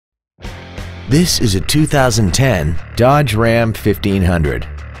This is a 2010 Dodge Ram 1500.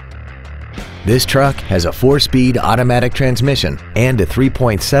 This truck has a 4-speed automatic transmission and a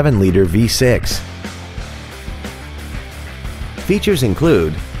 3.7-liter V6. Features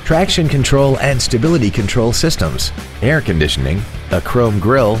include traction control and stability control systems, air conditioning, a chrome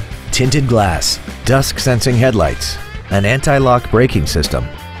grille, tinted glass, dusk sensing headlights, an anti-lock braking system,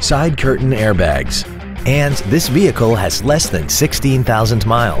 side curtain airbags, and this vehicle has less than 16,000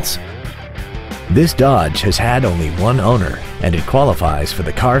 miles. This Dodge has had only one owner, and it qualifies for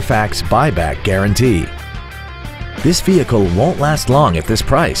the Carfax buyback guarantee. This vehicle won't last long at this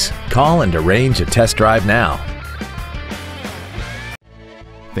price. Call and arrange a test drive now.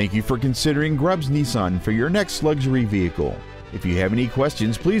 Thank you for considering Grubbs Nissan for your next luxury vehicle. If you have any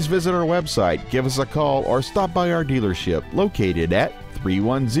questions, please visit our website, give us a call, or stop by our dealership located at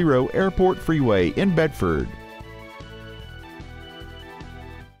 310 Airport Freeway in Bedford.